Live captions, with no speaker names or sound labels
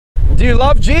Do you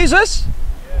love Jesus?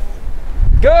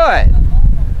 Good.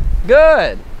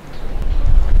 Good.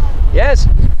 Yes.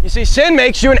 You see, sin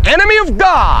makes you an enemy of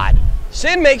God.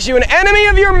 Sin makes you an enemy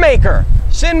of your Maker.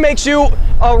 Sin makes you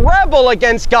a rebel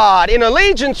against God in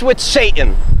allegiance with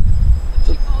Satan.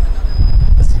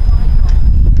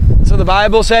 So the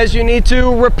Bible says you need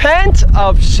to repent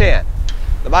of sin.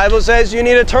 The Bible says you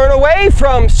need to turn away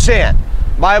from sin.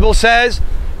 The Bible says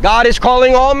God is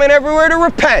calling all men everywhere to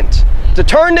repent, to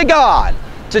turn to God,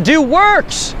 to do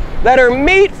works that are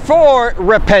meet for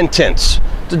repentance.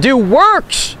 To do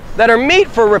works that are meet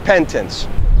for repentance.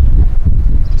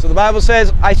 So the Bible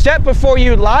says, I set before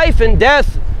you life and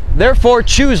death, therefore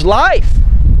choose life.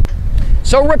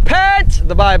 So repent,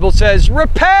 the Bible says,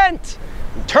 repent,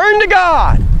 turn to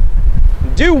God,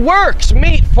 do works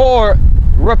meet for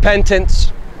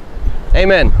repentance.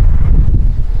 Amen.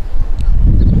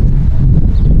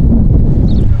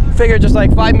 Figure just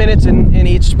like 5 minutes in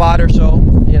each spot or so,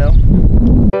 you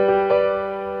know.